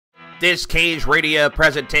This Cage Radio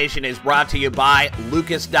presentation is brought to you by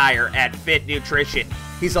Lucas Dyer at Fit Nutrition.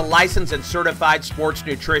 He's a licensed and certified sports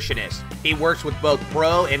nutritionist. He works with both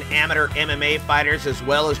pro and amateur MMA fighters as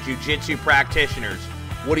well as jiu-jitsu practitioners.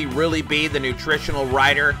 Would he really be the nutritional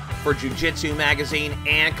writer for Jiu-Jitsu Magazine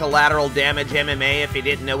and Collateral Damage MMA if he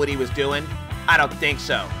didn't know what he was doing? I don't think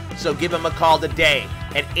so. So give him a call today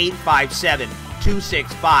at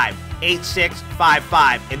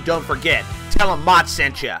 857-265-8655. And don't forget, tell him Mott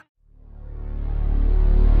sent you.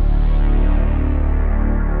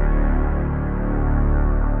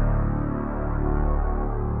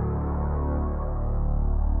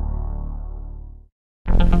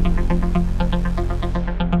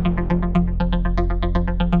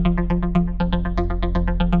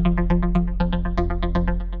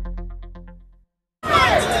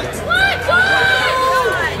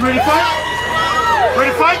 Ready to fight?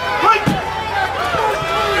 Ready to fight? Fight!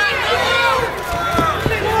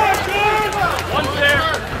 One's there.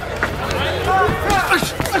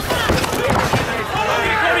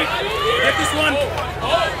 Cody, get this one.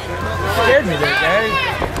 Scared me there, guys.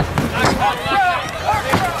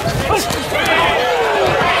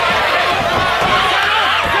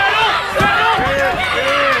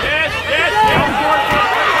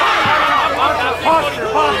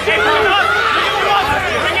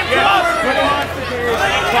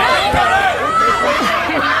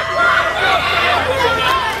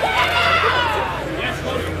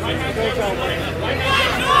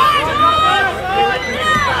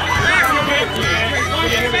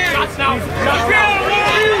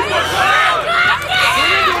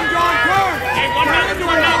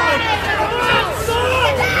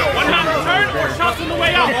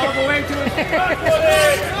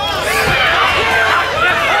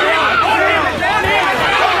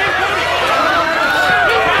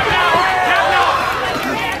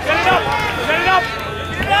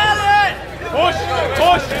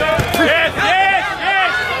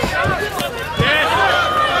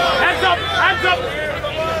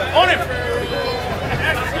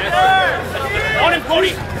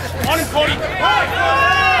 Cody! On him, Cody!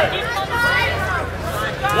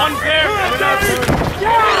 One's there!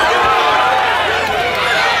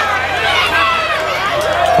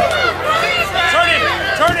 Turn him!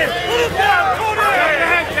 Turn him! Put him down, Cody! Put your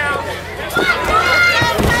head down!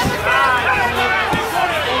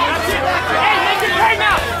 Hey, make it pay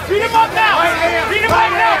now! Beat him up now! Beat him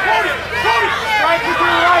up now, Cody! Cody! Strike with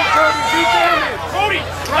your right, Cody. Beat damage. Cody!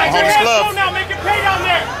 Right your hands go now! Make it pay down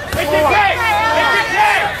there! Make it pay! Make it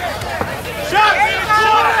pay! Shot!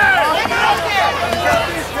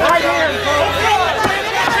 Right hand, Cody.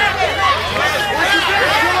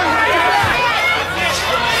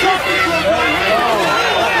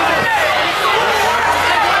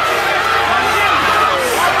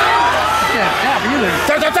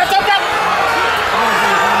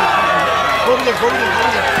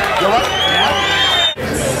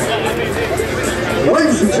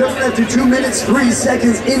 Ladies and gentlemen, after 2 minutes, 3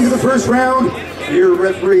 seconds into the first round, your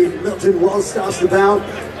referee Milton Wells stops the bout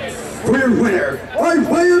for your winner by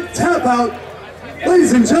way of tap out.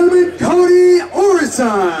 Ladies and gentlemen, Cody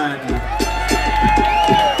Orrison.